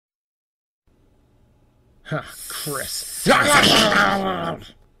Huh, Chris.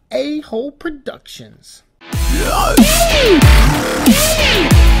 A-Hole Productions.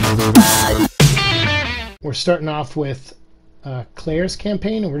 We're starting off with Claire's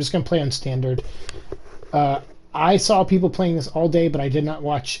campaign, and we're just going to play on standard. I saw people playing this all day, but I did not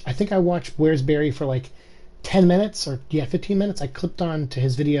watch. I think I watched Where's Barry for like 10 minutes, or 15 minutes. I clicked on to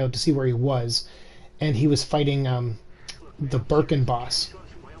his video to see where he was, and he was fighting the Birkin boss.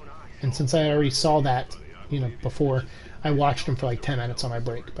 And since I already saw that, before, I watched him for like 10 minutes on my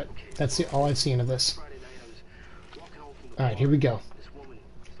break. But that's all I've seen of this. All right, here we go.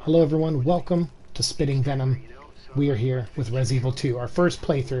 Hello, everyone. Welcome to Spitting Venom. We are here with Resident Evil 2, our first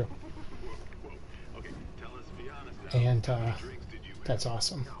playthrough. And that's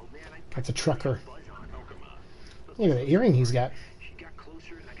awesome. Got the trucker. Look at the earring he's got.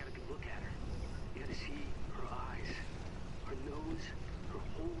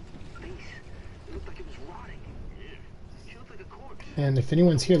 And if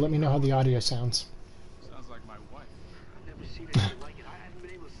anyone's here, let me know how the audio sounds. Sounds like my wife. I've never seen anything like it. I haven't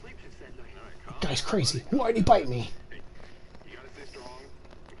been able to sleep since that night. Guy's crazy. Why'd he bite me? You gotta stay strong,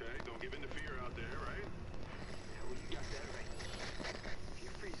 okay? Don't give in to fear out there, right? Yeah, well, you got that right. If you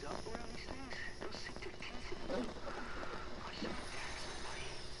freeze up around these things, they'll sink their teeth in you.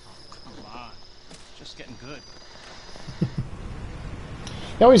 Come on. It's just getting good.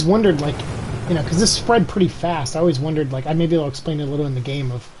 I always wondered, like, because this spread pretty fast. I always wondered, like, maybe I'll explain it a little in the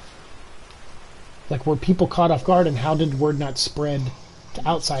game of, like, were people caught off guard and how did word not spread to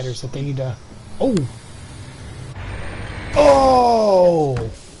outsiders that they need to... Oh! Oh!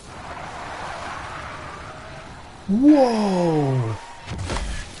 Whoa!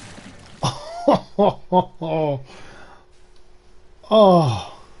 Oh!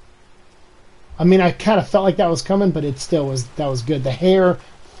 Oh! I mean, I kind of felt like that was coming, but it still was. That was good. The hair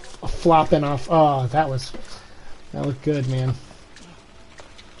flopping off. Oh, that looked good, man.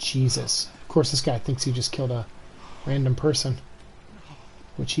 Jesus. Of course, this guy thinks he just killed a random person,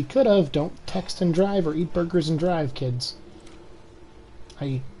 which he could have. Don't text and drive or eat burgers and drive, kids.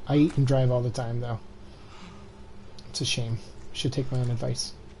 I eat and drive all the time, though. It's a shame. Should take my own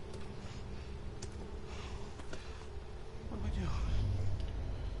advice.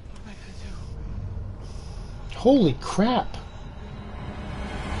 Holy crap!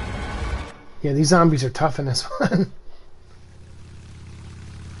 Yeah, these zombies are tough in this one.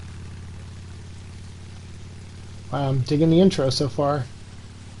 Wow, I'm digging the intro so far.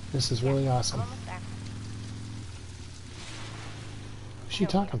 This is really awesome. Who's she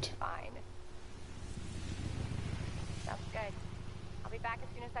talking to? Fine. Sounds good. I'll be back as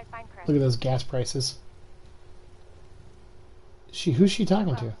soon as I find Chris. Look at those gas prices. Who's she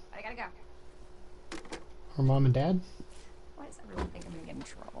talking to? I gotta go. Her mom and dad? Why does everyone think I'm gonna get in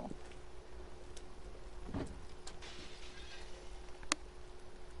trouble?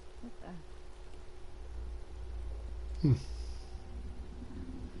 What the?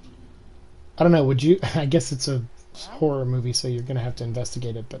 I don't know, would you... I guess it's a horror movie, so you're gonna have to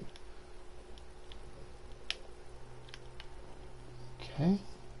investigate it, but... Okay.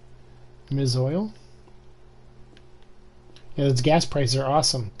 Ms. Oil? Yeah, those gas prices are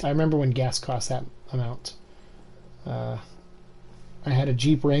awesome. I remember when gas cost that amount. I had a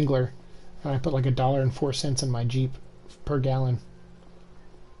Jeep Wrangler, and I put like $1.04 in my Jeep per gallon.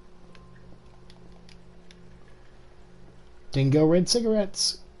 Dingo Red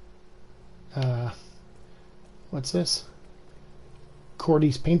Cigarettes. What's this?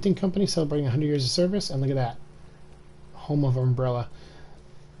 Cordy's Painting Company celebrating 100 years of service, and look at that. Home of Umbrella.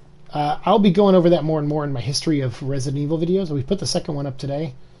 I'll be going over that more and more in my history of Resident Evil videos. We put the second one up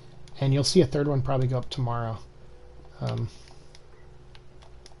today, and you'll see a third one probably go up tomorrow.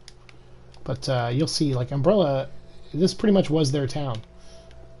 But you'll see, like, Umbrella, this pretty much was their town.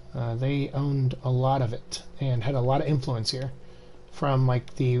 They owned a lot of it and had a lot of influence here. From,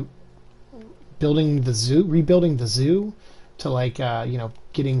 like, the rebuilding the to, like,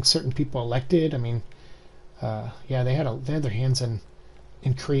 getting certain people elected. I mean, yeah, they had their hands in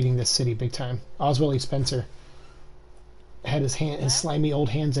creating this city big time. Oswald E. Spencer had his slimy old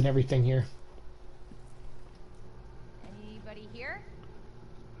hands in everything here. Anybody here?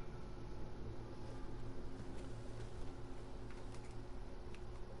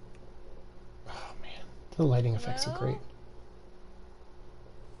 Oh man, the lighting effects are great.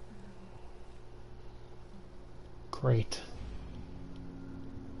 Great.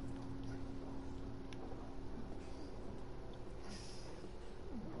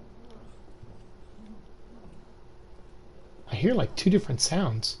 I hear like two different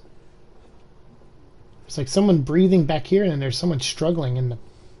sounds. There's like someone breathing back here, and then there's someone struggling in the...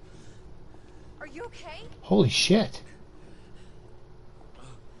 Are you okay? Holy shit.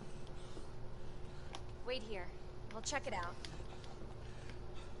 Wait here. We'll check it out.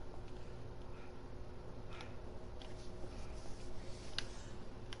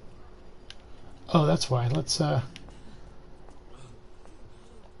 Oh, that's why. Let's, Can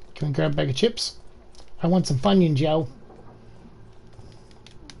we grab a bag of chips? I want some Funyuns, yo.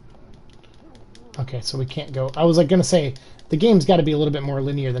 Okay, so we can't go... I was, like, gonna say, the game's got to be a little bit more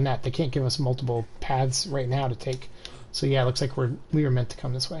linear than that. They can't give us multiple paths right now to take. So, yeah, it looks like we were meant to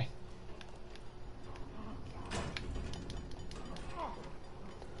come this way.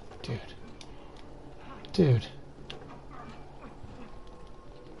 Dude. Dude.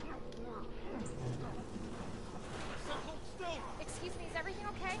 Excuse me, is everything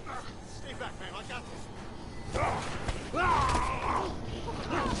okay? Stay back, man. I got this.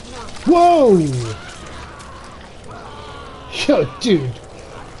 Whoa! Yo, dude.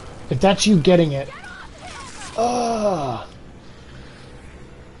 If that's you getting it. Ugh.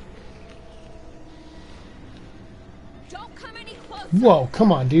 Don't come any closer. Whoa,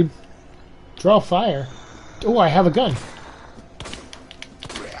 come on, dude. Draw fire. Oh, I have a gun.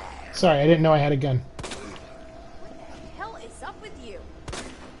 Sorry, I didn't know I had a gun. What the hell is up with you?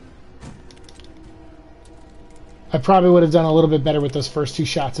 I probably would have done a little bit better with those first two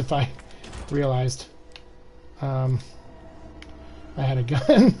shots if I realized. I had a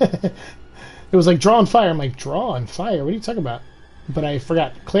gun. It was like draw on fire. I'm like, draw on fire? What are you talking about? But I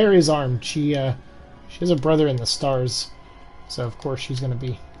forgot. Claire is armed. She has a brother in the stars. So, of course, she's going to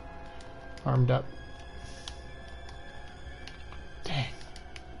be armed up. Dang.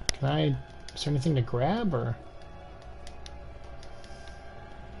 Can I... Is there anything to grab, or...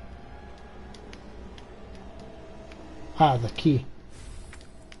 Ah, the key.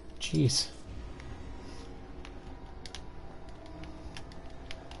 Jeez.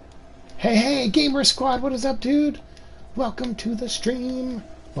 Hey, hey, Gamer Squad, what is up, dude? Welcome to the stream.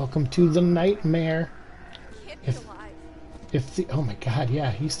 Welcome to the nightmare. Can't be alive. Oh my god,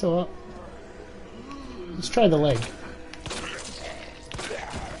 yeah, he's still up. Let's try the leg.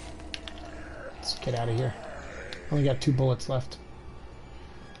 Let's get out of here. Only got 2 bullets left.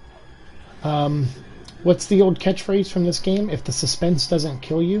 What's the old catchphrase from this game? If the suspense doesn't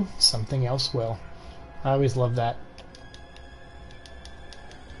kill you, something else will. I always love that.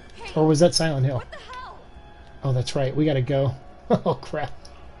 Hey, Or was that Silent Hill? what the hell? Oh, that's right. We gotta go. Oh, crap.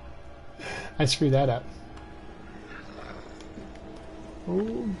 I screwed that up.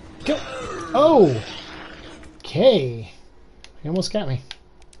 Oh, go! Oh! Okay. He almost got me.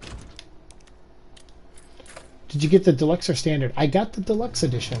 Did you get the deluxe or standard? I got the deluxe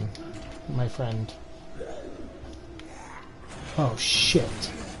edition, my friend. Oh,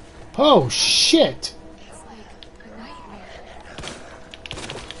 shit. Oh, shit! It's like a nightmare.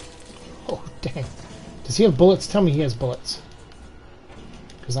 Oh, dang. Does he have bullets? Tell me he has bullets.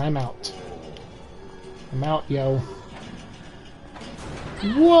 Because I'm out. I'm out, yo.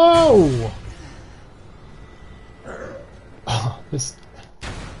 Whoa! Oh, this...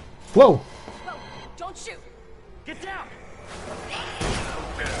 Whoa! Whoa, don't shoot. Get down.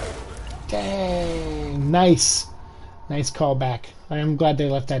 Dang. Nice. Nice callback. I am glad they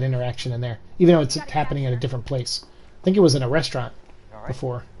left that interaction in there. Even though it's happening at a different place. I think it was in a restaurant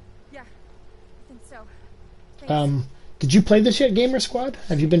before. Yeah, I think so. Thanks. Did you play this yet, Gamer Squad?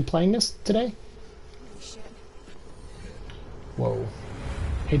 Have you been playing this today? Holy shit. Whoa.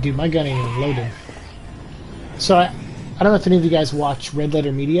 Hey, dude, my gun ain't even loaded. So, I don't know if any of you guys watch Red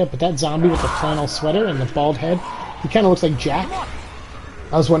Letter Media, but that zombie with the flannel sweater and the bald head, he kind of looks like Jack.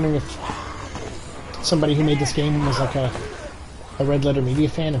 I was wondering if somebody who made this game was like a Red Letter Media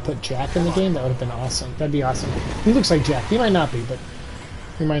fan and put Jack in the game. That would have been awesome. That'd be awesome. He looks like Jack. He might not be, but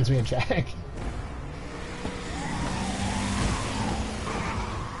he reminds me of Jack.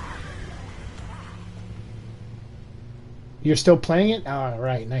 You're still playing it?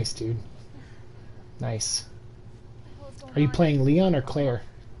 Alright, nice, dude. Nice. Are you playing Leon or Claire?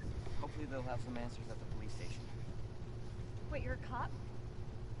 Hopefully they'll have some answers at the police station. Wait, you're a cop?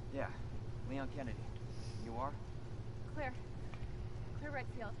 Yeah, Leon Kennedy. You are? Claire. Claire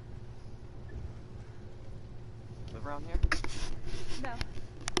Redfield. Live around here? No. I'm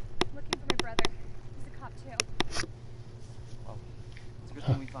looking for my brother. He's a cop too. Well, it's a good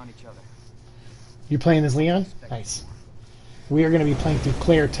thing we found each other. You're playing as Leon? Nice. We are going to be playing through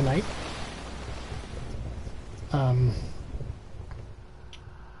Claire tonight.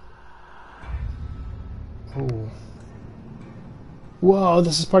 Oh. Whoa,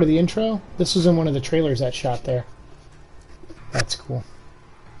 this is part of the intro? This was in one of the trailers that shot there. That's cool.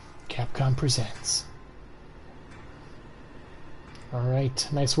 Capcom presents. All right.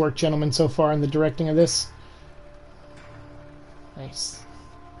 Nice work, gentlemen, so far in the directing of this. Nice.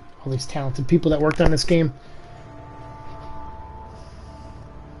 All these talented people that worked on this game.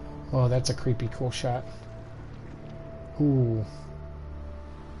 Oh, that's a creepy cool shot. Ooh.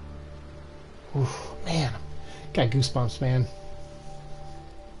 Ooh, man. Got goosebumps, man.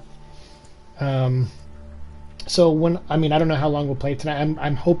 So when I don't know how long we'll play tonight.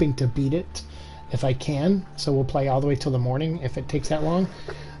 I'm hoping to beat it if I can. So we'll play all the way till the morning if it takes that long.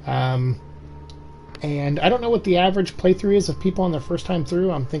 And I don't know what the average playthrough is of people on their first time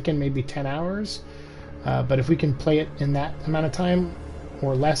through. I'm thinking maybe 10 hours. But if we can play it in that amount of time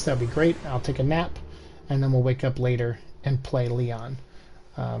or less, that'd be great. I'll take a nap, and then we'll wake up later and play Leon.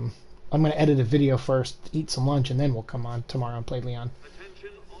 I'm going to edit a video first, eat some lunch, and then we'll come on tomorrow and play Leon.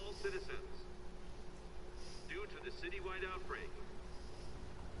 Attention all citizens. Due to the citywide outbreak,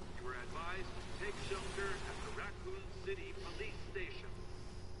 you are advised to take shelter at the Raccoon City Police Station.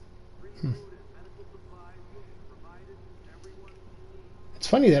 Free food and medical supplies will be provided to everyone in need. It's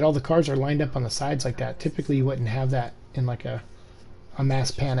funny that all the cars are lined up on the sides like that. Typically, you wouldn't have that in like a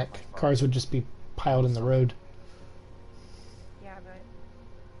mass panic. Cars would just be piled in the road. Yeah, but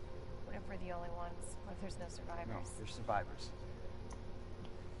what if we're the only ones? What if there's no survivors? No, there's survivors.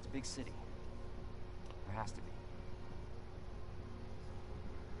 It's a big city. There has to be.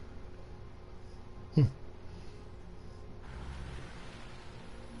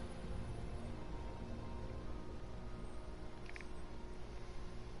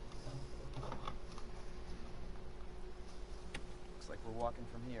 Looks like we're walking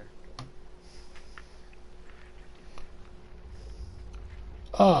from here.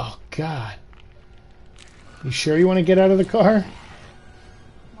 Oh, God. You sure you want to get out of the car?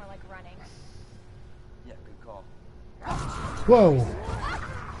 More like running. Yeah, good call. Whoa.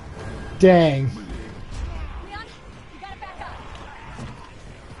 Dang. Leon, you gotta back up.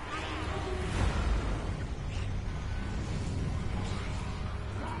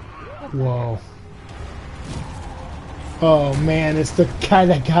 Whoa. Oh, man, it's the guy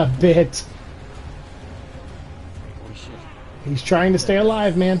that got bit. Holy shit. He's trying to stay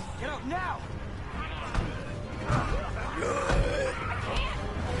alive, man. Get out now!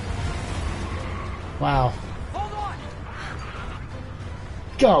 Wow. Hold on!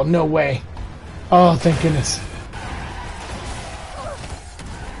 Oh, no way. Oh, thank goodness.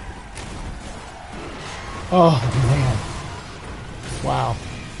 Oh, man. Wow.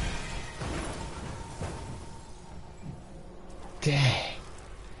 Dang.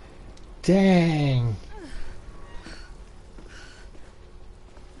 Dang.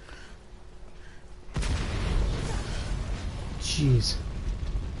 Jeez.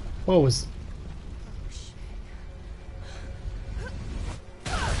 What was...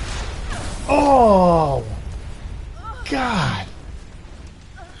 Oh! God!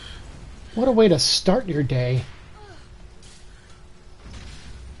 What a way to start your day.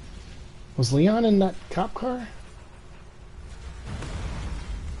 Was Leon in that cop car?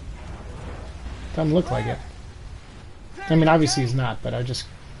 Doesn't look like it. I mean, obviously he's not, but I just...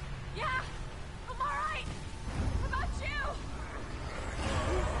 Yeah, I'm alright. How about you?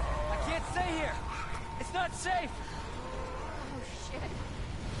 I can't stay here! It's not safe! Oh shit.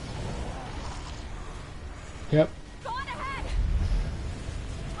 Yep. Go on ahead.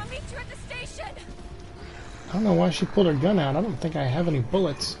 I'll meet you at the station. I don't know why she pulled her gun out. I don't think I have any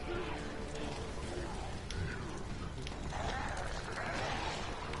bullets.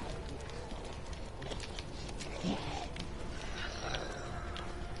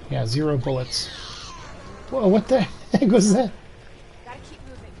 Yeah, 0 bullets. Whoa, what the heck was that? Gotta keep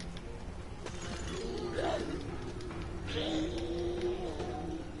moving.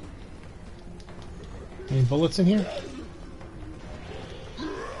 Any bullets in here?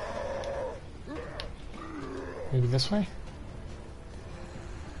 Maybe this way?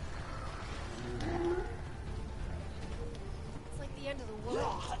 It's like the end of the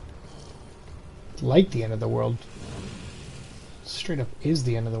world. Like the end of the world. Straight up is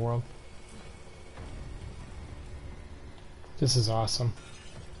the end of the world. This is awesome.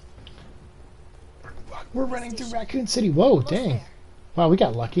 We're running through Raccoon City. Whoa, dang. Wow, we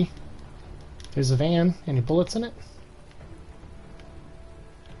got lucky. There's a van. Any bullets in it?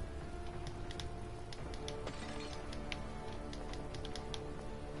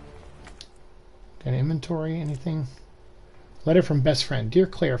 Got inventory? Anything? Letter from best friend. Dear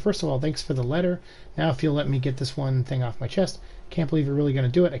Claire, first of all, thanks for the letter. Now if you'll let me get this one thing off my chest. Can't believe you're really going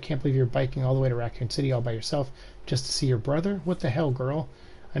to do it. I can't believe you're biking all the way to Raccoon City all by yourself just to see your brother. What the hell, girl?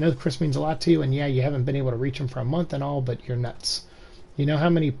 I know Chris means a lot to you, and yeah, you haven't been able to reach him for a month and all, but you're nuts. You know how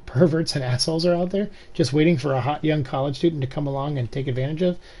many perverts and assholes are out there just waiting for a hot young college student to come along and take advantage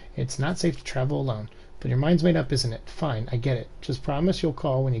of? It's not safe to travel alone. But your mind's made up, isn't it? Fine, I get it. Just promise you'll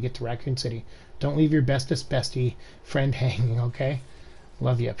call when you get to Raccoon City. Don't leave your bestest bestie friend hanging, okay?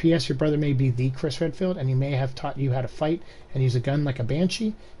 Love you. P.S. Your brother may be the Chris Redfield, and he may have taught you how to fight and use a gun like a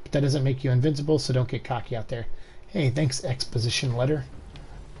banshee, but that doesn't make you invincible, so don't get cocky out there. Hey, thanks, exposition letter.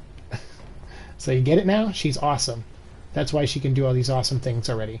 So you get it now? She's awesome. That's why she can do all these awesome things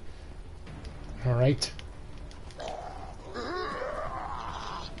already. Alright.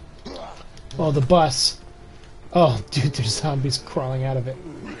 Oh, the bus. Oh, dude, there's zombies crawling out of it.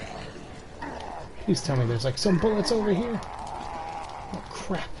 Please tell me there's like some bullets over here. Oh,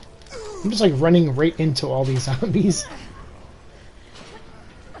 crap. I'm just like running right into all these zombies.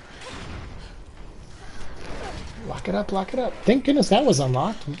 Lock it up, lock it up. Thank goodness that was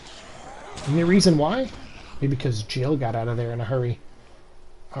unlocked. Any reason why? Maybe because Jill got out of there in a hurry.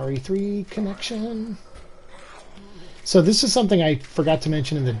 RE3 connection. So this is something I forgot to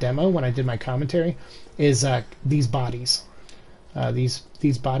mention in the demo when I did my commentary, is these bodies.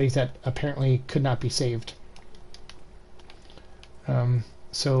 These bodies that apparently could not be saved.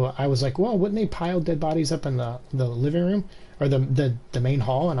 So I was like, well, wouldn't they pile dead bodies up in the living room? Or the main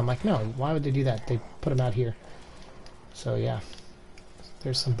hall? And I'm like, no, why would they do that? They put them out here. So yeah,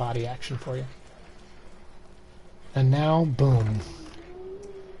 there's some body action for you. And now, boom,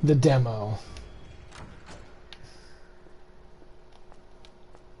 the demo.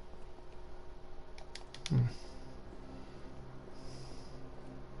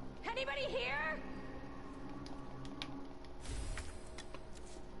 Anybody here?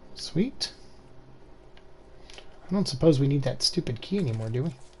 Sweet. I don't suppose we need that stupid key anymore, do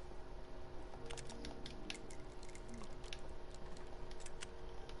we?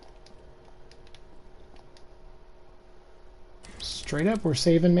 Straight up, we're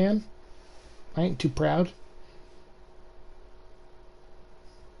saving, man. I ain't too proud.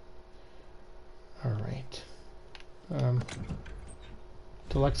 Alright.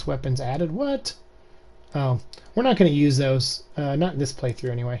 Deluxe weapons added. What? Oh, we're not going to use those. Not in this playthrough,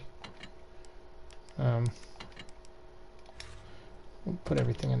 anyway. We'll put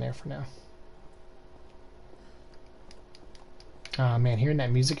everything in there for now. Oh, man, hearing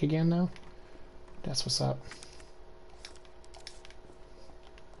that music again now? That's what's up.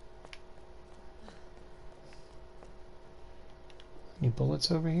 Any bullets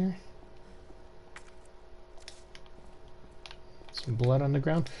over here? Some blood on the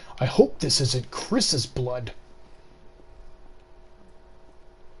ground. I hope this isn't Chris's blood.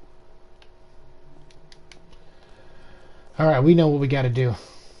 Alright, we know what we gotta do.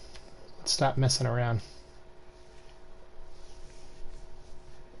 Let's stop messing around.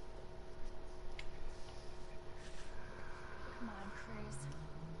 Come on, Chris.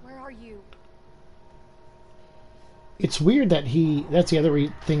 Where are you? It's weird that that's the other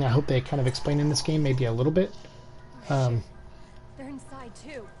thing I hope they kind of explain in this game, maybe a little bit. They're inside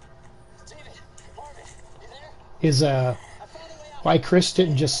too. Is why Chris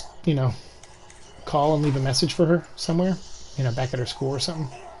didn't just, call and leave a message for her somewhere, back at her school or something,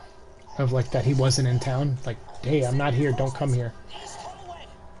 of like that he wasn't in town, like, hey, I'm not here, don't come here.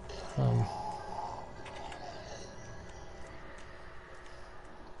 I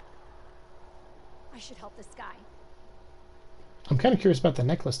should help this guy. I'm kind of curious about the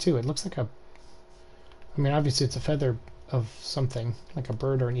necklace too. It looks like obviously it's a feather of something, like a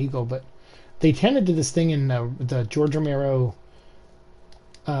bird or an eagle, but they kind of did this thing in the George Romero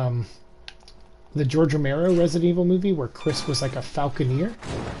Resident Evil movie where Chris was like a falconeer.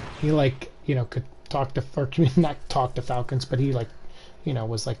 He could talk to, or not talk to falcons, but he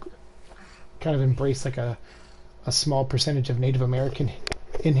was like kind of embraced like a small percentage of Native American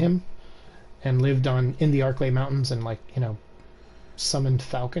in him, and lived in the Arklay Mountains and summoned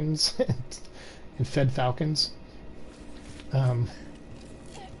falcons and fed falcons.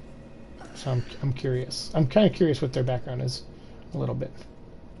 So I'm curious. I'm kind of curious what their background is, a little bit.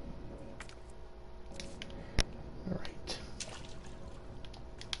 All right.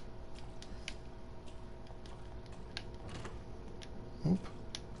 Oop.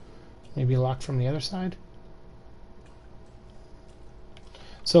 Maybe locked from the other side.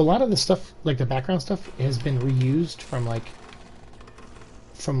 So a lot of the stuff, like the background stuff, has been reused from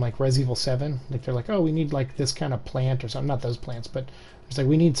Resident Evil 7. Like they're like, oh, we need like this kind of plant or something. Not those plants, but it's like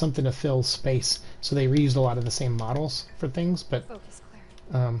we need something to fill space. So they reused a lot of the same models for things. But Focus,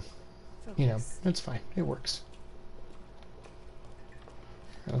 Claire. Focus. that's fine. It works.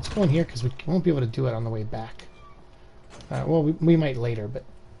 Now, let's go in here because we won't be able to do it on the way back. Well, we might later, but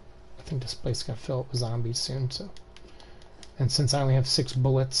I think this place is gonna fill up with zombies soon. So, And since I only have 6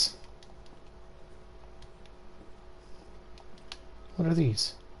 bullets... What are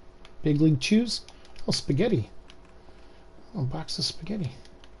these? Big League Chews? Oh, spaghetti. Oh, a box of spaghetti.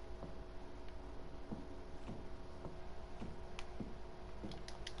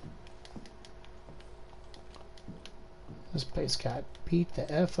 This place got beat the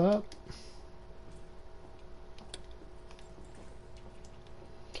F up.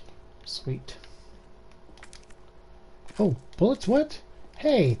 Sweet. Oh, bullets, what?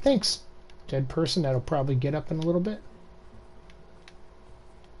 Hey, thanks, dead person. That'll probably get up in a little bit.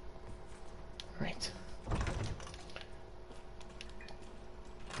 Right.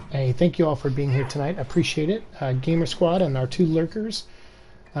 Hey, thank you all for being here tonight. I appreciate it. Gamer Squad and our 2 lurkers.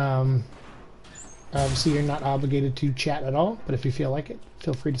 Obviously, you're not obligated to chat at all, but if you feel like it,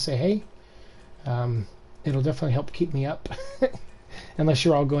 feel free to say hey. It'll definitely help keep me up. Unless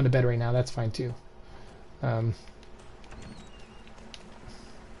you're all going to bed right now, that's fine too.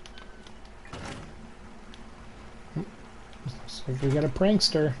 Looks like we got a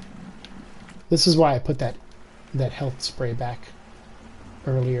prankster. This is why I put that health spray back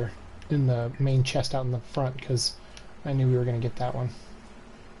earlier in the main chest out in the front, because I knew we were going to get that one.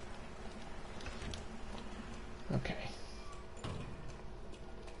 Okay.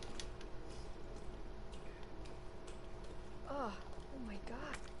 Oh my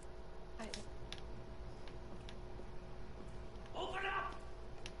god. Open up!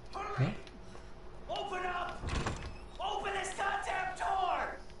 Hurry! Open up! Open this goddamn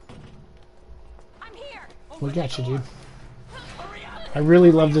door! I'm here. We got you, dude. Hurry up! I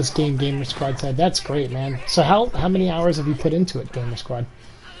really love this game, Gamer Squad said. That's great, man. So how many hours have you put into it, Gamer Squad?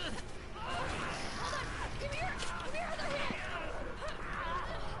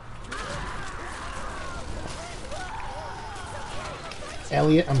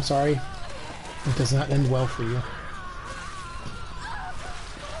 Elliot, I'm sorry. It does not end well for you.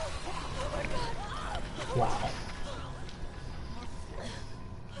 Wow.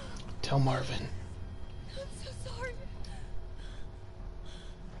 Tell Marvin. I'm so sorry.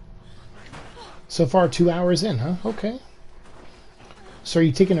 So far, 2 hours in, huh? Okay. So are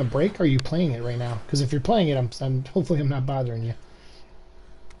you taking a break, or are you playing it right now? Because if you're playing it, I'm hopefully I'm not bothering you.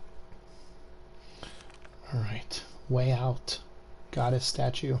 All right. Way out. Goddess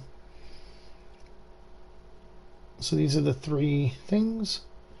statue. So these are the 3 things.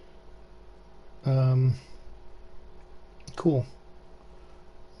 Cool.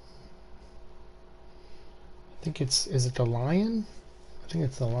 I think is it the lion? I think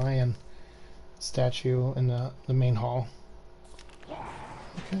it's the lion statue in the main hall.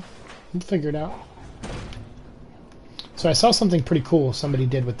 Okay, we'll figure it out. So I saw something pretty cool somebody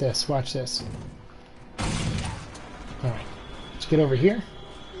did with this. Watch this. Alright, let's get over here.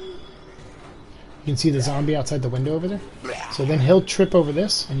 You can see the zombie outside the window over there. So then he'll trip over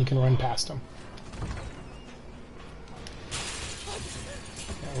this, and you can run past him.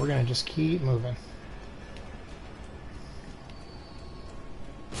 Yeah, we're going to just keep moving.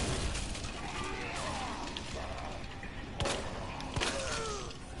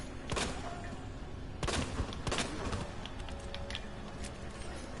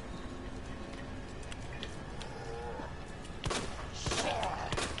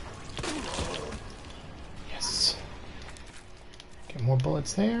 Yes. Get more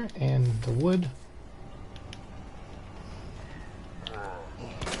bullets there, and the wood.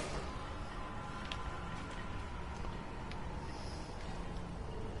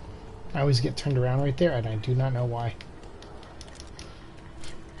 I always get turned around right there, and I do not know why.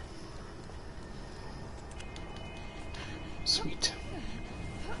 Sweet.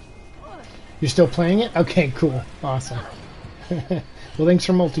 You're still playing it? Okay, cool. Awesome. Well, thanks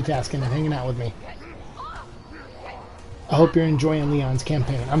for multitasking and hanging out with me. I hope you're enjoying Leon's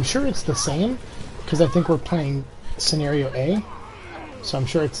campaign. I'm sure it's the same, because I think we're playing Scenario A, so I'm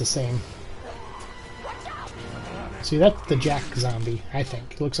sure it's the same. See, that's the Jack zombie, I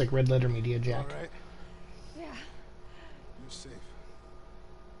think. It looks like Red Letter Media Jack. All right. Yeah. You're safe.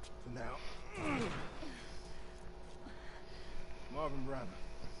 For now. Marvin Brown.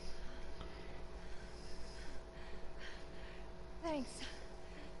 Thanks.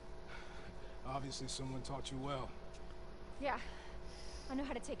 Obviously someone taught you well. Yeah. I know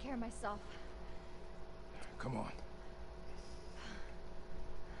how to take care of myself. Come on.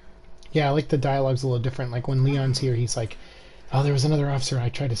 Yeah, I like the dialogue's a little different. Like when Leon's here, he's like, "Oh, there was another officer. I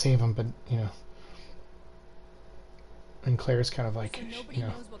tried to save him, but you know." And Claire's kind of like, So nobody you know,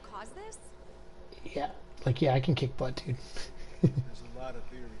 knows what caused this? yeah, like yeah, I can kick butt, dude. There's a lot of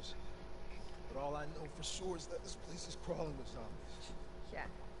theories. But all I know for sure is that this place is crawling with zombies. Yeah.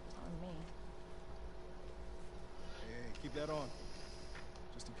 On me. hey, keep that on.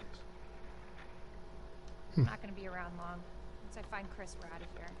 Just in case. I'm not gonna be around long. Once I find Chris, we're out of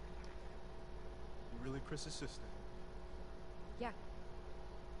here. You really Chris's sister? Yeah.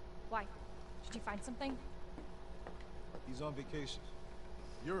 Why? Did you find something? He's on vacation.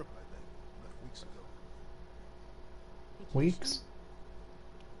 Europe, I think. Left weeks ago. Vacation? Weeks?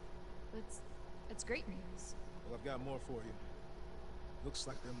 It's great news. Well, I've got more for you. Looks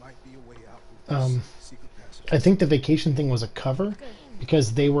like there might be a way out with this secret passage. I think the vacation thing was a cover Good.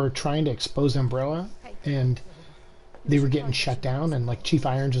 because they were trying to expose Umbrella and they were getting shut down, and like Chief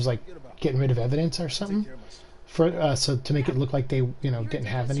Irons was like getting rid of evidence or Take something care of myself. for so to make it look like they didn't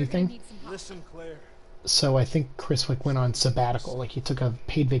have anything. Listen, Claire. So I think Chris like went on sabbatical, like he took a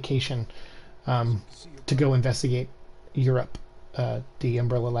paid vacation to go investigate Europe, the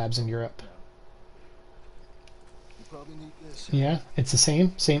Umbrella Labs in Europe. You probably need this. Yeah, it's the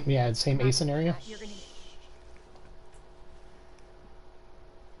same, yeah, it's same A scenario. You're gonna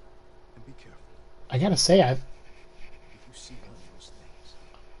And be careful. I gotta say, If you see one of those things.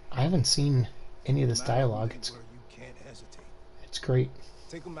 I haven't seen any of this no matter who dialogue. they It's were, you can't hesitate. it's great.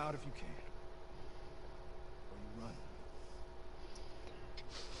 Take them out if you can. Or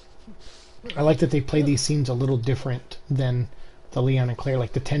you run. I like that they play these scenes a little different than the Leon and Claire.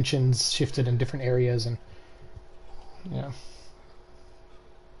 Like the tensions shifted in different areas, and yeah.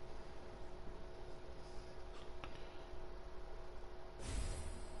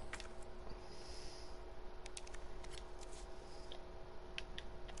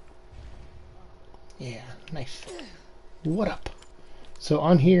 Yeah, nice. What up? So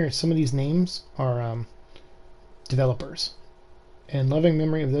on here, some of these names are developers. In loving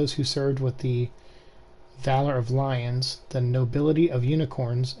memory of those who served with the valor of lions, the nobility of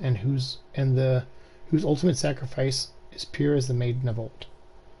unicorns, and whose ultimate sacrifice is pure as the maiden of old.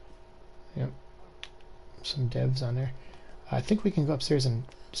 Yep. Some devs on there. I think we can go upstairs and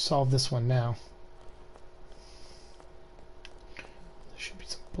solve this one now. There should be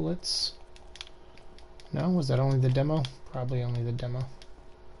some bullets. No? Was that only the demo? Probably only the demo.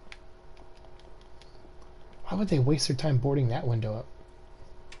 Why would they waste their time boarding that window up?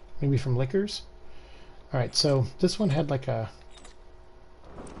 Maybe from liquors? Alright, so this one had like a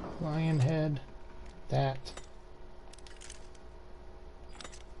lion head. That.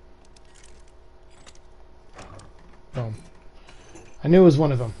 Boom. I knew it was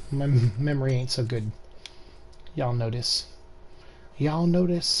one of them. My memory ain't so good. Y'all notice. Y'all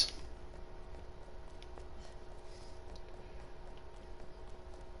notice.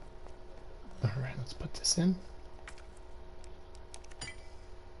 Alright, let's put this in.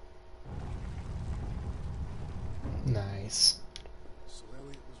 Nice. So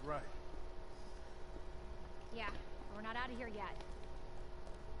Elliot was right. Yeah, but we're not out of here yet.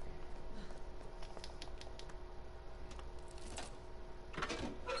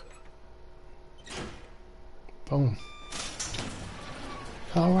 Boom.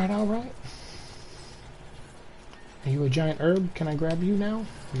 Alright, alright. Are you a giant herb? Can I grab you now?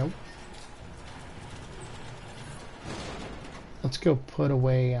 Nope. Let's go put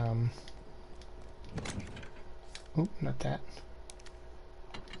away, oh, not that.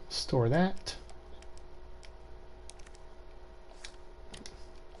 Store that.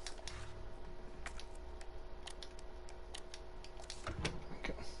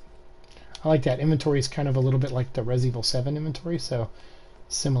 Okay. I like that. Inventory is kind of a little bit like the Resident Evil 7 inventory, so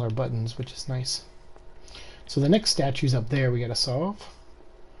similar buttons, which is nice. So the next statue's up there we gotta solve.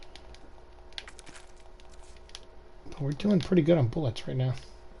 But we're doing pretty good on bullets right now.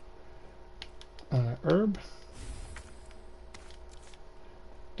 Herb.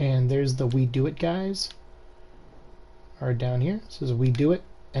 And there's the We Do It guys. Are down here. So there's a We Do It.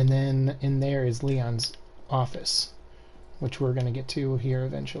 And then in there is Leon's office, which we're gonna get to here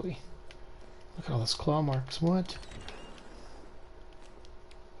eventually. Look at all those claw marks. What?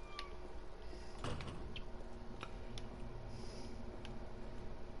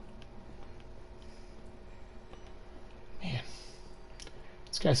 Man.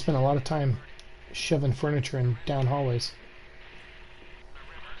 This guy spent a lot of time shoving furniture in down hallways.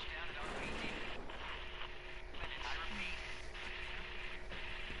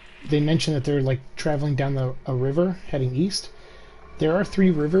 They mentioned that they're like traveling down a river heading east. There are 3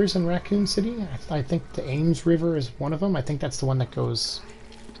 rivers in Raccoon City. I think the Ames River is one of them. I think that's the one that goes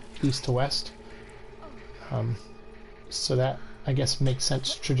east to west. So that, I guess, makes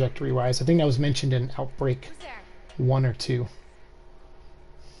sense trajectory-wise. I think that was mentioned in Outbreak 1 or 2.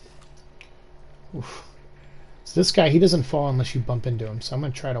 Oof. So this guy, he doesn't fall unless you bump into him. So I'm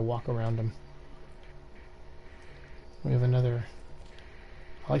going to try to walk around him. We have another...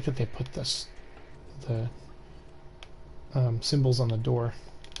 I like that they put this, the symbols on the door.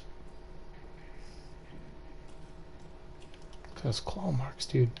 Those claw marks,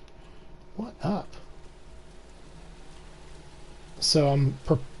 dude. What up? So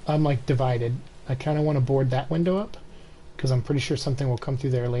I'm like divided. I kind of want to board that window up because I'm pretty sure something will come through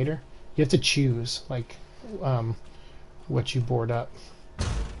there later. You have to choose like what you board up.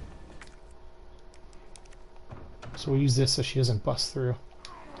 So we'll use this so she doesn't bust through,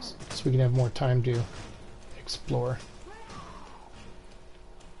 so we can have more time to explore.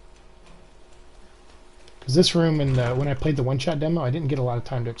 Because this room and when I played the one-shot demo, I didn't get a lot of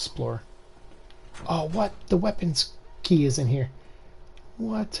time to explore. Oh, what? The weapons key is in here.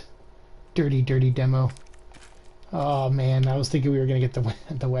 What? Dirty, dirty demo. Oh man, I was thinking we were gonna get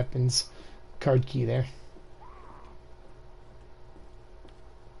the weapons card key there.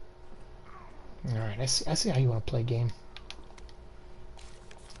 All right, I see how you want to play game.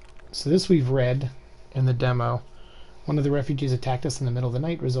 So this we've read in the demo. One of the refugees attacked us in the middle of the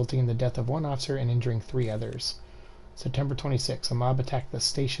night, resulting in the death of one officer and injuring 3 others. September 26. A mob attacked the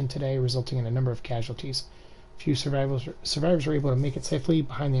station today, resulting in a number of casualties. Few survivors were able to make it safely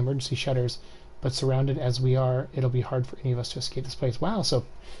behind the emergency shutters, but surrounded as we are, it'll be hard for any of us to escape this place. Wow, so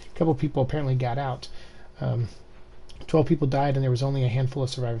a couple people apparently got out. 12 people died, and there was only a handful of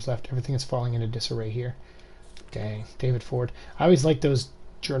survivors left. Everything is falling into disarray here. Dang, David Ford. I always liked those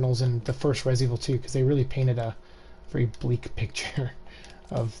journals in the first Resident Evil 2 because they really painted a very bleak picture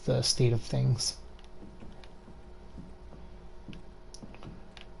of the state of things.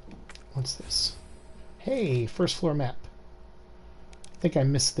 What's this? Hey, first floor map. I think I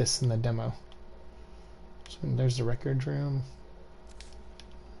missed this in the demo. So there's the record room.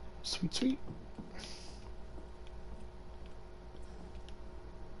 Sweet, sweet.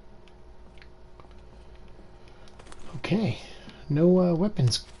 Okay, no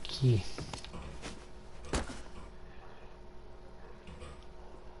weapons key.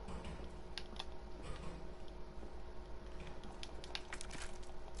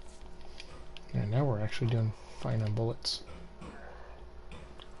 Yeah, now we're actually doing fine on bullets.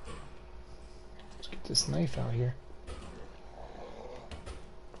 Let's get this knife out here.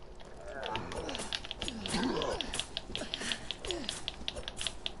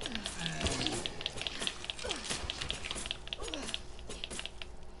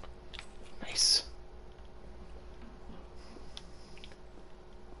 Nice.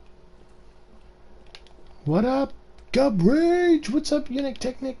 What up, Gub Rage? What's up, Unique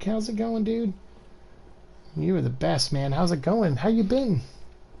Technic? How's it going, dude? You are the best, man. How's it going? How you been?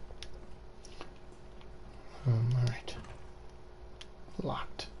 All right.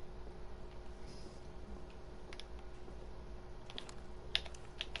 Locked.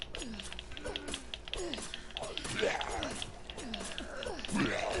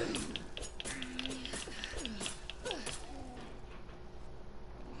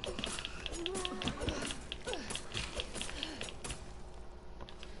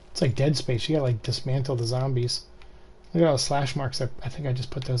 It's like Dead Space. You gotta like dismantle the zombies. Look at all the slash marks. I think I just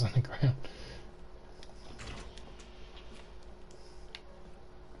put those on the ground.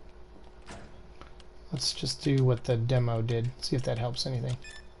 Let's just do what the demo did. See if that helps anything.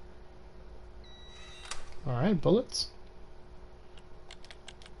 Alright, bullets.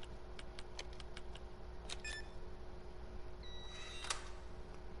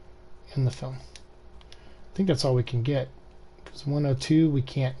 In the film. I think that's all we can get. Because 102,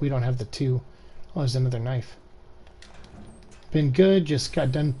 we don't have the 2. Oh, there's another knife. Been good, just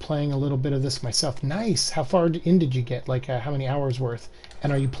got done playing a little bit of this myself. Nice! How far in did you get? Like, how many hours worth?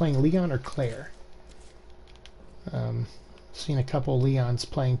 And are you playing Leon or Claire? Seen a couple Leons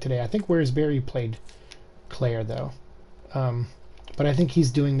playing today. I think Where's Barry played Claire, though. But I think he's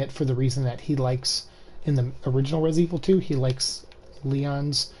doing it for the reason that he likes, in the original Resident Evil 2, he likes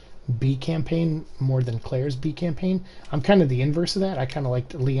Leon's B campaign more than Claire's B campaign. I'm kind of the inverse of that. I kind of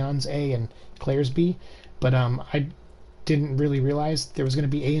liked Leon's A and Claire's B, but I didn't really realize there was going to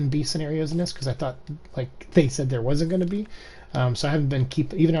be A and B scenarios in this because I thought like they said there wasn't going to be. So I haven't been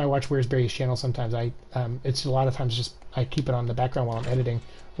even though I watch Where's Barry's channel sometimes, it's a lot of times just I keep it on the background while I'm editing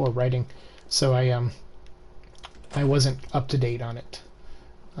or writing. So I wasn't up to date on it,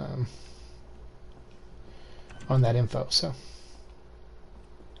 on that info. So.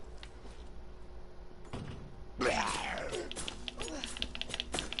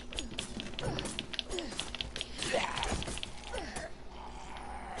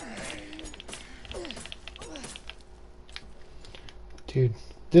 Dude,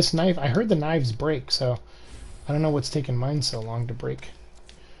 this knife, I heard the knives break, so I don't know what's taking mine so long to break.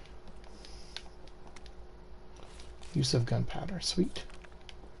 Use of gunpowder, sweet.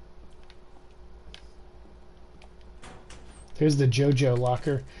 There's the JoJo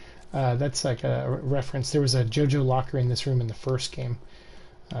locker. That's like a reference. There was a JoJo locker in this room in the first game,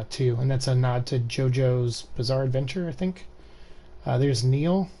 too, and that's a nod to JoJo's Bizarre Adventure, I think. There's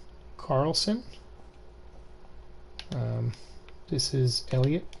Neil Carlson. This is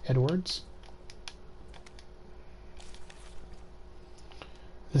Elliot Edwards.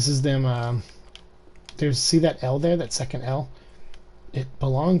 This is them. See that L there, that second L? It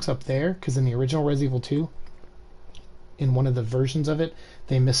belongs up there because in the original Resident Evil 2, in one of the versions of it,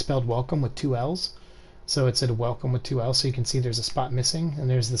 they misspelled welcome with two L's. So it said welcome with two L's, so you can see there's a spot missing, and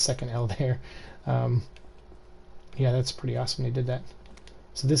there's the second L there. Yeah, that's pretty awesome they did that.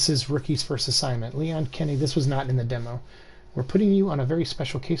 So this is Rookie's first assignment. Leon Kenny, this was not in the demo. We're putting you on a very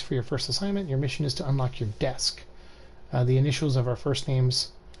special case for your first assignment. Your mission is to unlock your desk. The initials of our first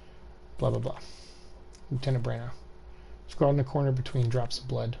names, blah, blah, blah. Lieutenant Brano. Scroll in the corner between drops of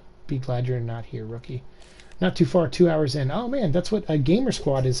blood. Be glad you're not here, Rookie. Not too far, 2 hours in. Oh man, that's what a Gamer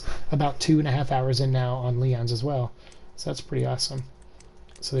Squad is about 2.5 hours in now on Leon's as well. So that's pretty awesome.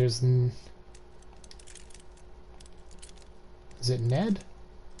 So there's... Is it Ned?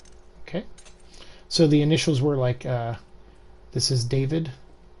 Okay. So the initials were like, this is David,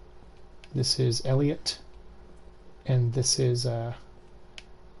 this is Elliot, and this is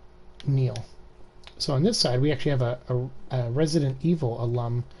Neil. So on this side, we actually have a Resident Evil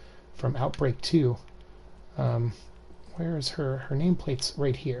alum from Outbreak 2. Where is her nameplate's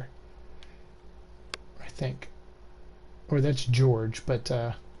right here, I think. Or that's George, but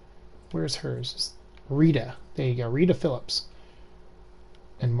where's hers? Rita. There you go, Rita Phillips.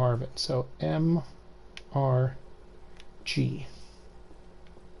 And Marvin. So MRG.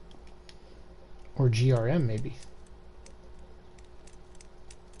 Or GRM maybe.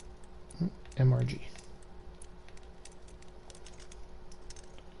 MRG.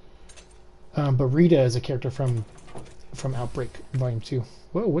 But Rita is a character from Outbreak Volume 2.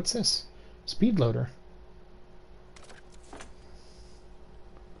 Whoa, what's this? Speed loader.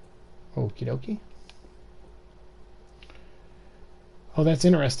 Okie dokie. Oh, that's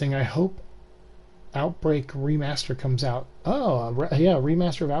interesting. I hope Outbreak Remaster comes out. Oh, yeah,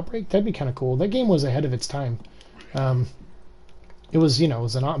 remaster of Outbreak? That'd be kind of cool. That game was ahead of its time. It was, you know,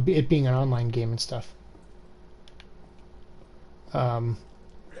 it being an online game and stuff.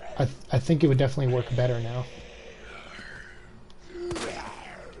 I think it would definitely work better now.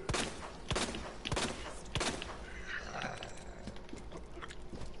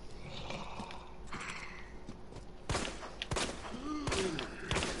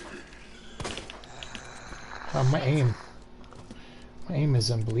 My aim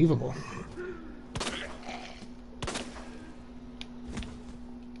is unbelievable.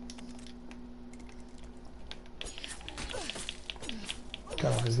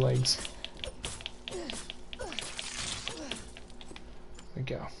 Cut off his legs. There we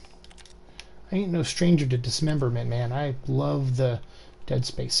go. I ain't no stranger to dismemberment, man. I love the Dead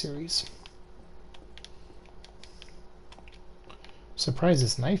Space series. Surprised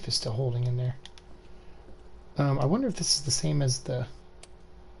this knife is still holding in there. I wonder if this is the same as the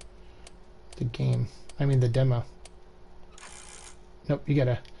game. I mean the demo. Nope, you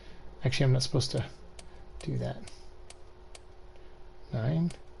gotta... Actually, I'm not supposed to do that.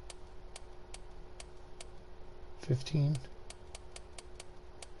 9, 15.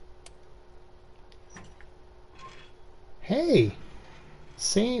 Hey!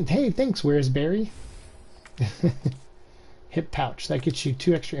 Hey, thanks, Where's Barry? Hip pouch. That gets you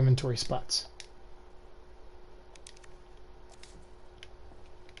 2 extra inventory spots.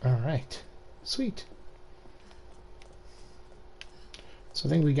 Alright. Sweet. So I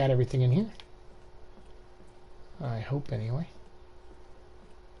think we got everything in here. I hope, anyway.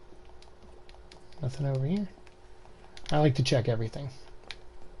 Nothing over here. I like to check everything.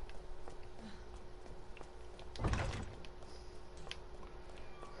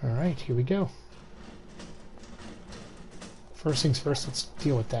 Alright, here we go. First things first, let's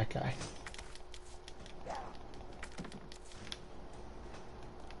deal with that guy.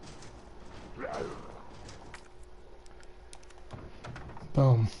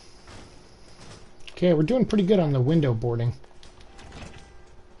 Boom. Okay, we're doing pretty good on the window boarding.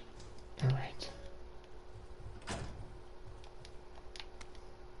 Alright.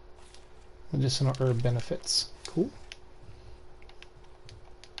 Medicinal herb benefits. Cool.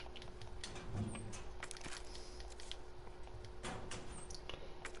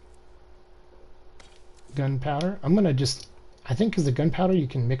 Gunpowder. I'm gonna just... I think because the gunpowder, you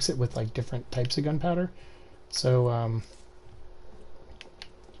can mix it with like different types of gunpowder. So,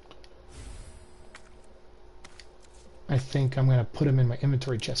 I think I'm going to put them in my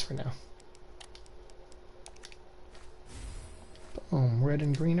inventory chest for now. red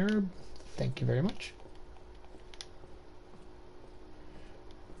and green herb. Thank you very much.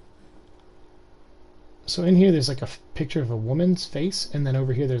 So in here there's like a picture of a woman's face, and then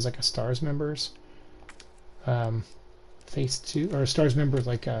over here there's like a STARS member's face too, or a STARS member,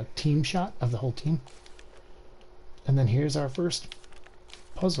 like a team shot of the whole team. And then here's our first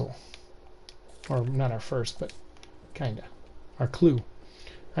puzzle. Or not our first, but kinda. Our clue.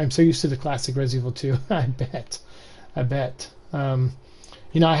 I'm so used to the classic Resident Evil 2. I bet. I bet.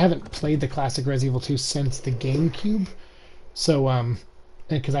 You know, I haven't played the classic Resident Evil 2 since the GameCube. So,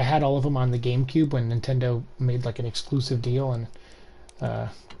 because I had all of them on the GameCube when Nintendo made like an exclusive deal, and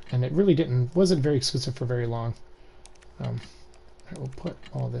it really wasn't very exclusive for very long. I will put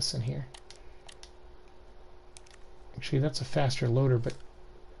all this in here. Actually, that's a faster loader, but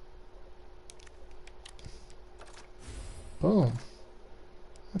boom.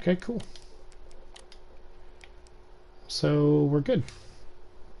 Okay, cool. So we're good.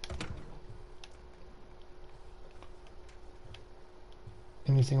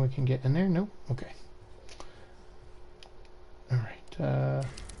 Anything we can get in there? Nope. Okay. All right.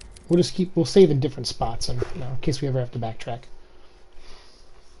 We'll save in different spots, and in case we ever have to backtrack.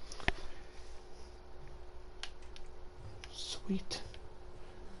 Sweet.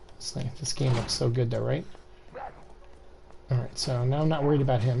 This game looks so good, though, right? All right. So now I'm not worried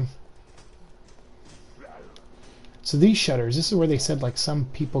about him. So these shutters, this is where they said like some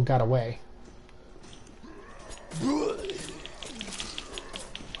people got away.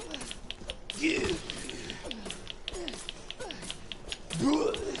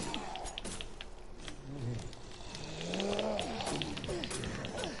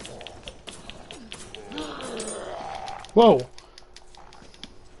 Whoa!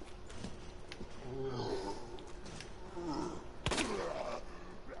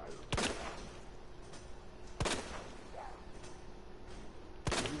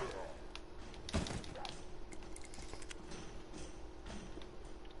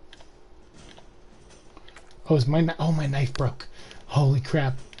 Oh, my knife broke. Holy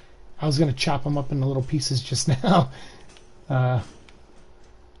crap. I was gonna chop them up into little pieces just now.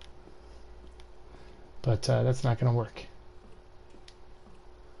 But that's not gonna work.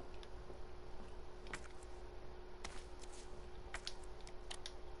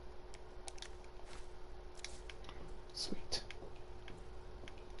 Sweet.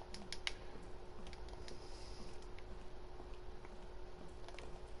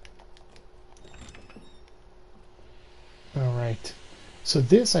 Alright, so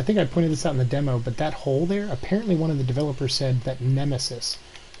this, I think I pointed this out in the demo, but that hole there, apparently one of the developers said that Nemesis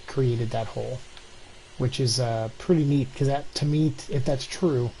created that hole, which is pretty neat, because that, to me, if that's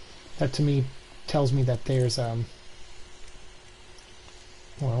true, that to me tells me that there's, well,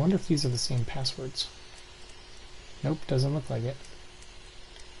 I wonder if these are the same passwords. Nope, doesn't look like it.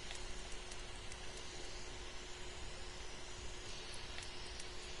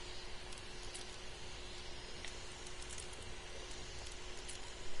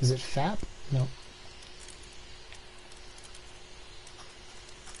 Is it FAP? No.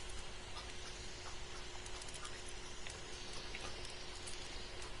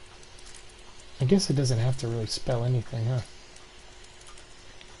 I guess it doesn't have to really spell anything, huh?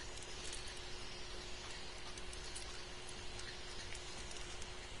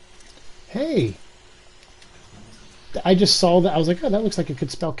 Hey! I just saw that. I was like, oh, that looks like it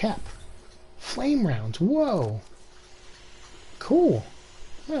could spell cap. Flame rounds. Whoa! Cool.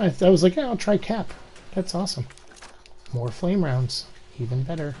 Yeah, I was like, yeah, I'll try cap. That's awesome. More flame rounds. Even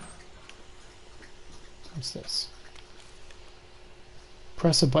better. What's this?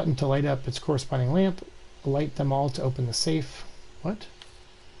 Press a button to light up its corresponding lamp. Light them all to open the safe. What?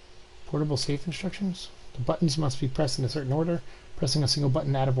 Portable safe instructions? The buttons must be pressed in a certain order. Pressing a single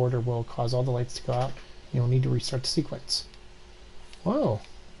button out of order will cause all the lights to go out. You'll need to restart the sequence. Whoa.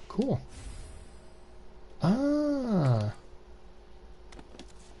 Cool. Ah.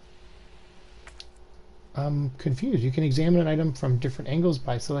 I'm confused. You can examine an item from different angles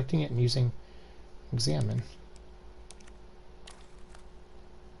by selecting it and using examine.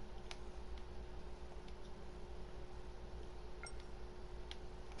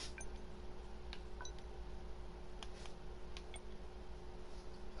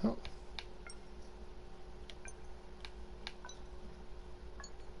 Oh.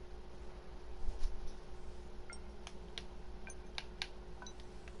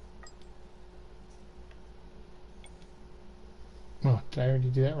 Oh, did I already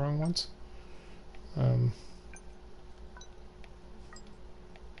do that wrong once?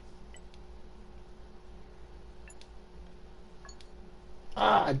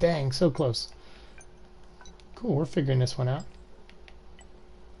 Ah, dang, so close. Cool, we're figuring this one out.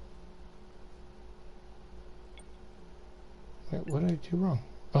 do wrong?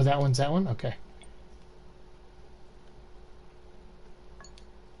 Oh, that one's that one? Okay.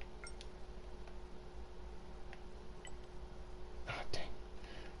 Oh, dang.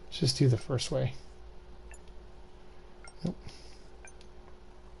 Let's just do the first way. Nope.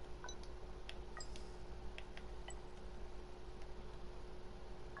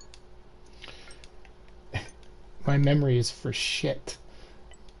 My memory is for shit.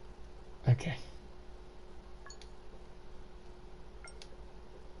 Okay.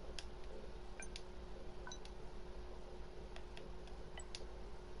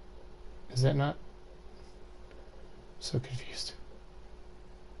 Is that not? So confused.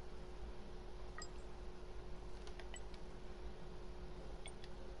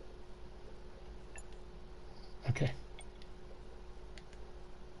 Okay.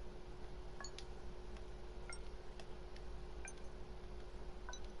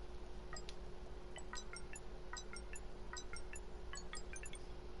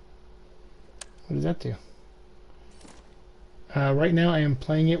 What does that do? Right now I am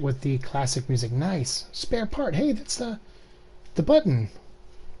playing it with the classic music. Nice. Spare part. Hey, that's the button.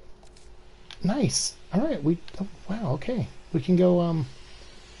 Nice. All right. Oh, wow. Okay. We can go.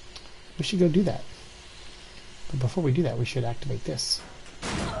 We should go do that. But before we do that, we should activate this.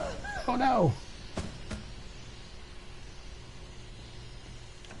 Oh no.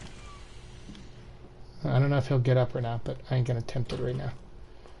 I don't know if he'll get up or not, but I ain't gonna tempt it right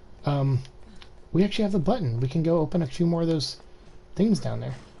now. We actually have the button. We can go open a few more of those things down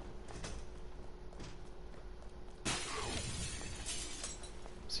there.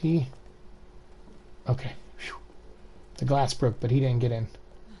 See? Okay. Whew. The glass broke, but he didn't get in.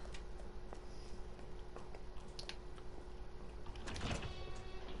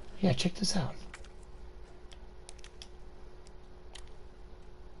 Yeah, check this out.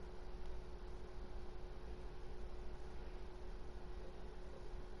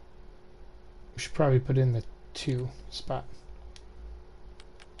 We should probably put in the 2 spot.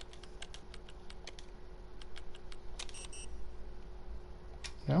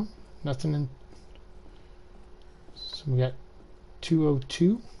 No? Nothing in... So we got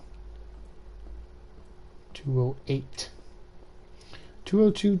 202, 208.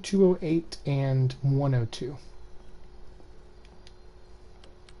 202, 208, and 102.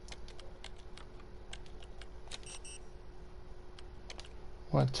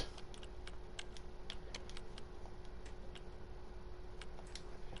 What?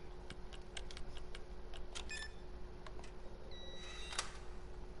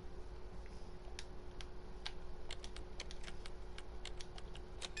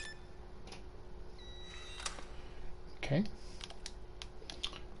 Okay.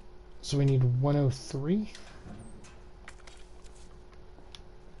 So we need 103.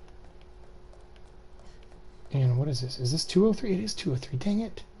 And what is this? Is this 203? It is 203. Dang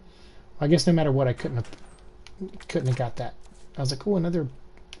it. I guess no matter what, I couldn't have got that. I was like, oh, another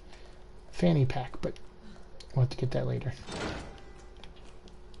fanny pack, but we'll have to get that later.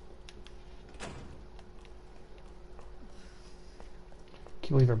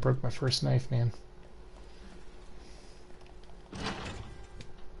 Can't believe I broke my first knife, man.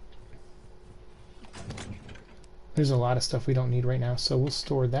 There's a lot of stuff we don't need right now, so we'll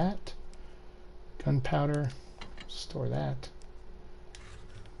store that. Gunpowder, store that.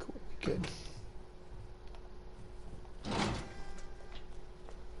 Cool, good.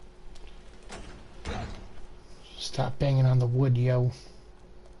 Stop banging on the wood, yo.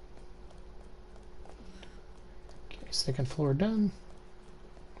 Okay, second floor done.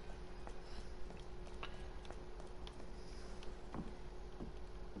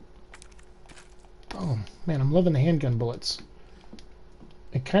 Oh, man, I'm loving the handgun bullets.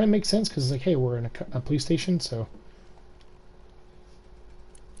 It kind of makes sense because, like, hey, we're in a police station, so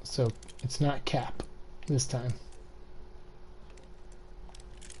it's not cap this time.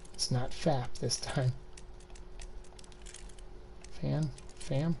 It's not FAP this time.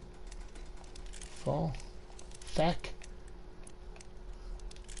 Fam, fall, fac.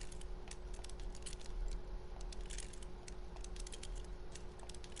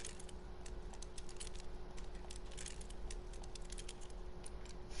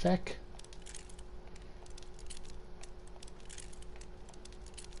 Feck.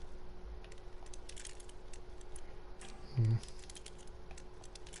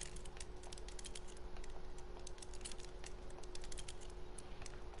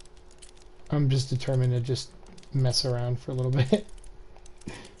 I'm just determined to just mess around for a little bit.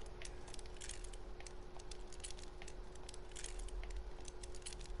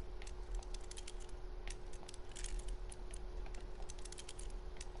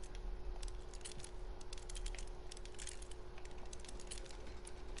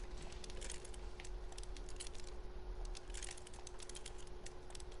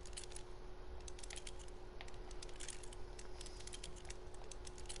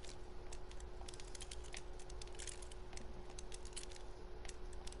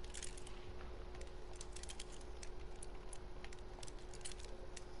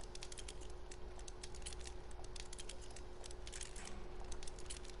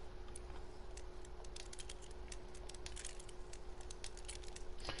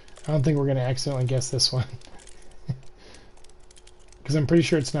 I don't think we're gonna accidentally guess this one. Because I'm pretty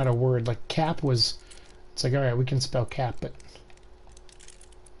sure it's not a word. Like cap was, it's like, alright, we can spell cap, but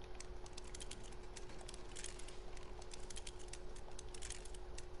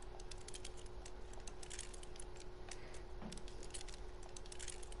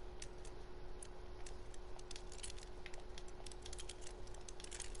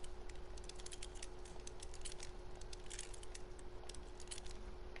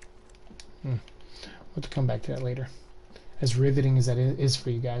we'll have to come back to that later. As riveting as that is for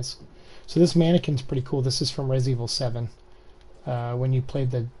you guys. So this mannequin's pretty cool. This is from Resident Evil 7. When you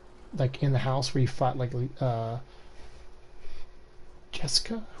played the, like in the house where you fought like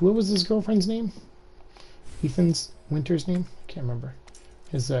Jessica? What was his girlfriend's name? Ethan's Winter's name? I can't remember.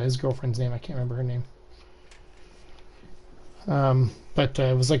 His girlfriend's name. I can't remember her name. But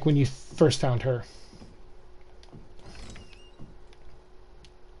it was like when you first found her.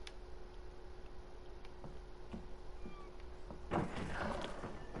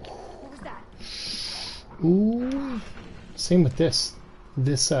 What was that? Ooh. Same with this.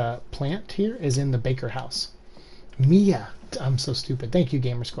 This plant here is in the Baker house. Mia. I'm so stupid. Thank you,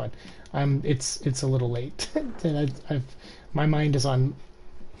 Gamer Squad. It's a little late. And my mind is on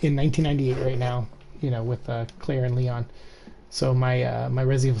in 1998 right now. You know, with Claire and Leon. So my my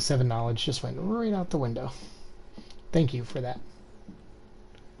Resident Evil 7 knowledge just went right out the window. Thank you for that.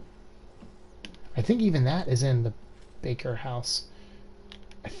 I think even that is in the Baker house.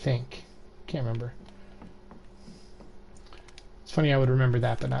 I think. Can't remember. It's funny I would remember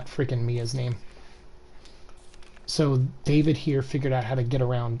that, but not freaking Mia's name. So David here figured out how to get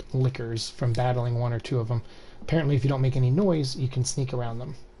around lickers from battling one or two of them. Apparently if you don't make any noise, you can sneak around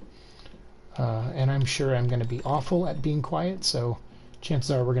them. And I'm sure I'm going to be awful at being quiet, so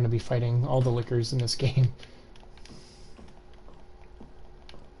chances are we're going to be fighting all the lickers in this game.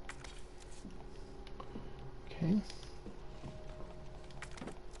 Okay.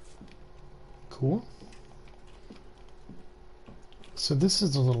 Cool. So this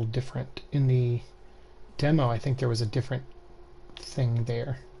is a little different. In the demo, I think there was a different thing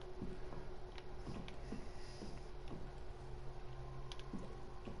there.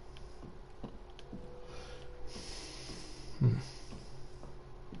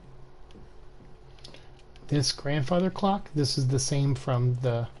 This grandfather clock, this is the same from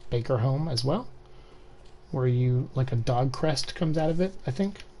the Baker home as well, where you, like a dog crest comes out of it, I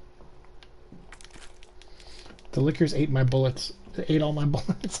think. The lickers ate my bullets, ate all my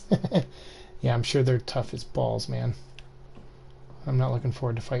bullets. Yeah, I'm sure they're tough as balls, man. I'm not looking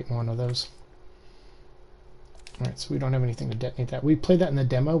forward to fighting one of those. Alright, so we don't have anything to detonate that. We played that in the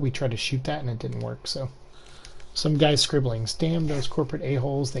demo, we tried to shoot that and it didn't work, so. Some guy's scribblings. Damn those corporate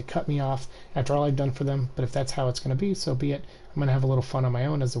a-holes, they cut me off after all I've done for them, but if that's how it's going to be, so be it. I'm going to have a little fun on my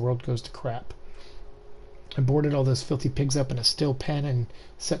own as the world goes to crap. I boarded all those filthy pigs up in a steel pen and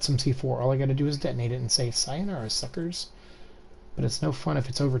set some C4. All I got to do is detonate it and say, sayonara, suckers. But it's no fun if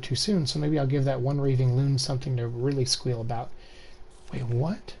it's over too soon, so maybe I'll give that one raving loon something to really squeal about. Wait,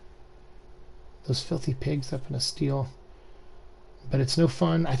 what? Those filthy pigs up in a steel... But it's no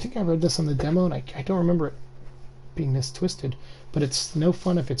fun. I think I read this on the demo, and I don't remember it being this twisted, but it's no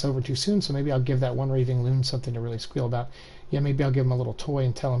fun if it's over too soon, so maybe I'll give that one raving loon something to really squeal about. Yeah, maybe I'll give him a little toy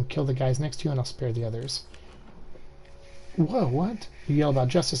and tell him, kill the guys next to you and I'll spare the others. Whoa, what? You yell about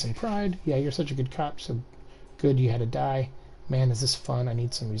justice and pride? Yeah, you're such a good cop, so good you had to die. Man, is this fun. I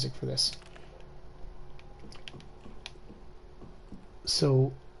need some music for this.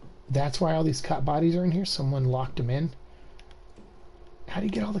 So, that's why all these cop bodies are in here? Someone locked them in? How do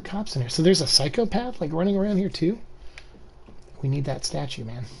you get all the cops in here? So there's a psychopath like running around here too? We need that statue,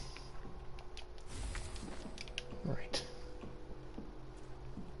 man. Right.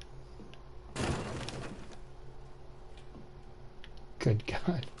 Good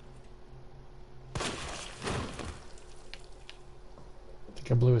God. I think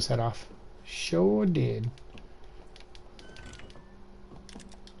I blew his head off. Sure did.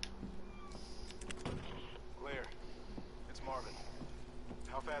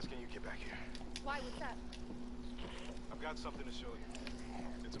 Can you get back here? Why? What's that? I've got something to show you.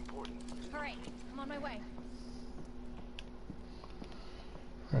 It's important. All right, I'm on my way.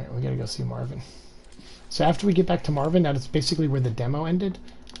 Alright, we gotta go see Marvin. So after we get back to Marvin, now that's basically where the demo ended,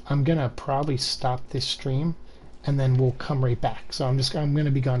 I'm gonna probably stop this stream and then we'll come right back. So I'm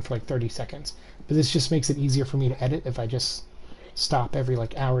gonna be gone for like 30 seconds. But this just makes it easier for me to edit if I just stop every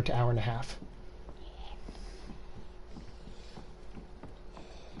like hour to hour and a half.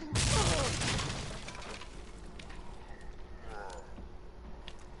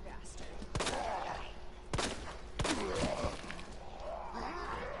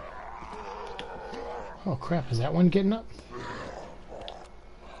 Oh crap, is that one getting up?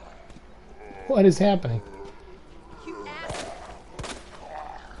 What is happening? You ass.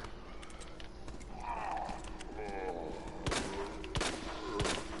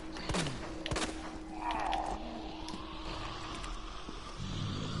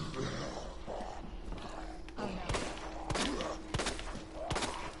 Oh no.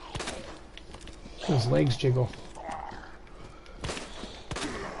 Those legs jiggle.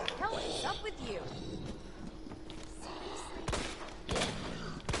 Hell is up with you?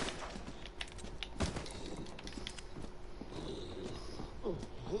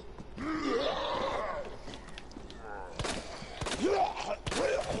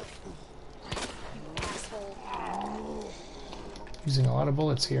 Using a lot of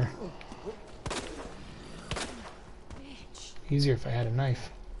bullets here. Bitch. Easier if I had a knife.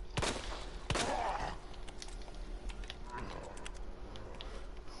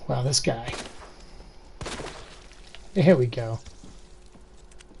 Wow, this guy. Here we go.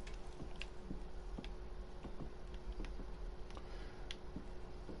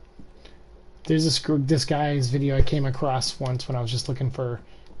 There's this guy's video I came across once when I was just looking for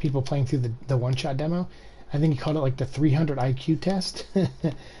people playing through the one-shot demo. I think he called it like the 300 IQ test.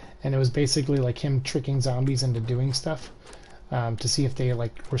 And it was basically like him tricking zombies into doing stuff to see if they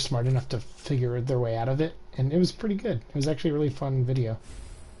like were smart enough to figure their way out of it. And it was pretty good. It was actually a really fun video.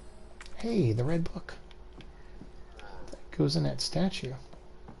 Hey, the red book. That goes in that statue.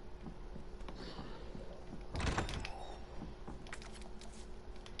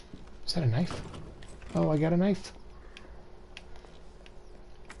 Is that a knife? Oh, I got a knife.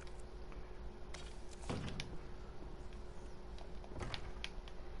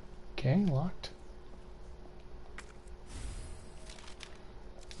 Okay, locked.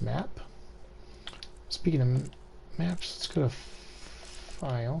 Map. Speaking of maps, let's go to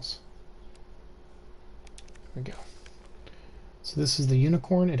files. There we go. So this is the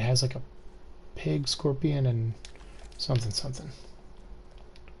unicorn. It has like a pig, scorpion, and something something.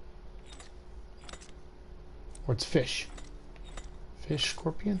 Or it's fish. Fish,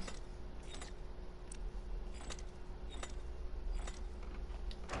 scorpion.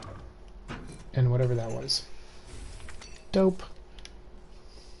 And whatever that was. Dope.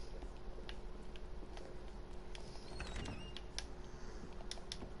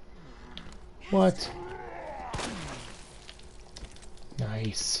 What?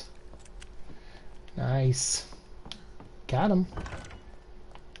 Nice. Nice. Got him.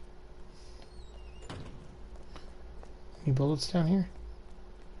 Any bullets down here?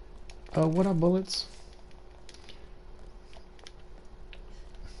 Oh, what are bullets?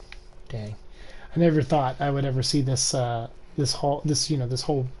 Dang. I never thought I would ever see this this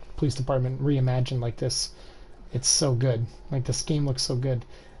whole police department reimagined like this. It's so good. Like, this game looks so good.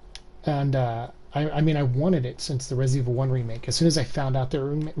 And I mean, I wanted it since the Resident Evil 1 remake. As soon as I found out they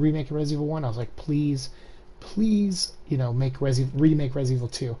were remaking Resident Evil 1, I was like, please, please, you know, remake Resident Evil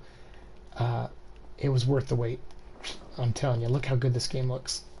 2. It was worth the wait. I'm telling you, look how good this game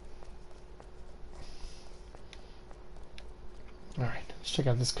looks. Alright, let's check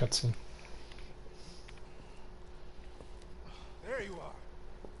out this cutscene. There you are.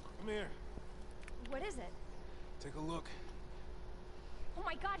 Come here. What is it? Take a look. Oh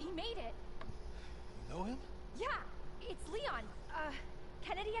my god, he made it! You know him? Yeah, it's Leon.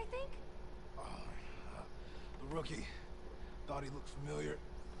 Kennedy, I think? Oh, the rookie. Thought he looked familiar.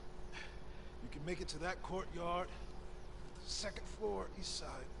 You can make it to that courtyard. Second floor, east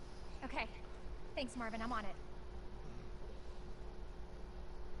side. Okay. Thanks, Marvin. I'm on it.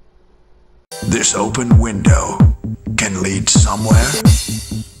 This open window can lead somewhere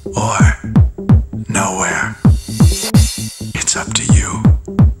or nowhere. It's up to you.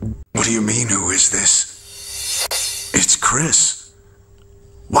 What do you mean, who is this? It's Chris.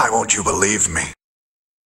 Why won't you believe me?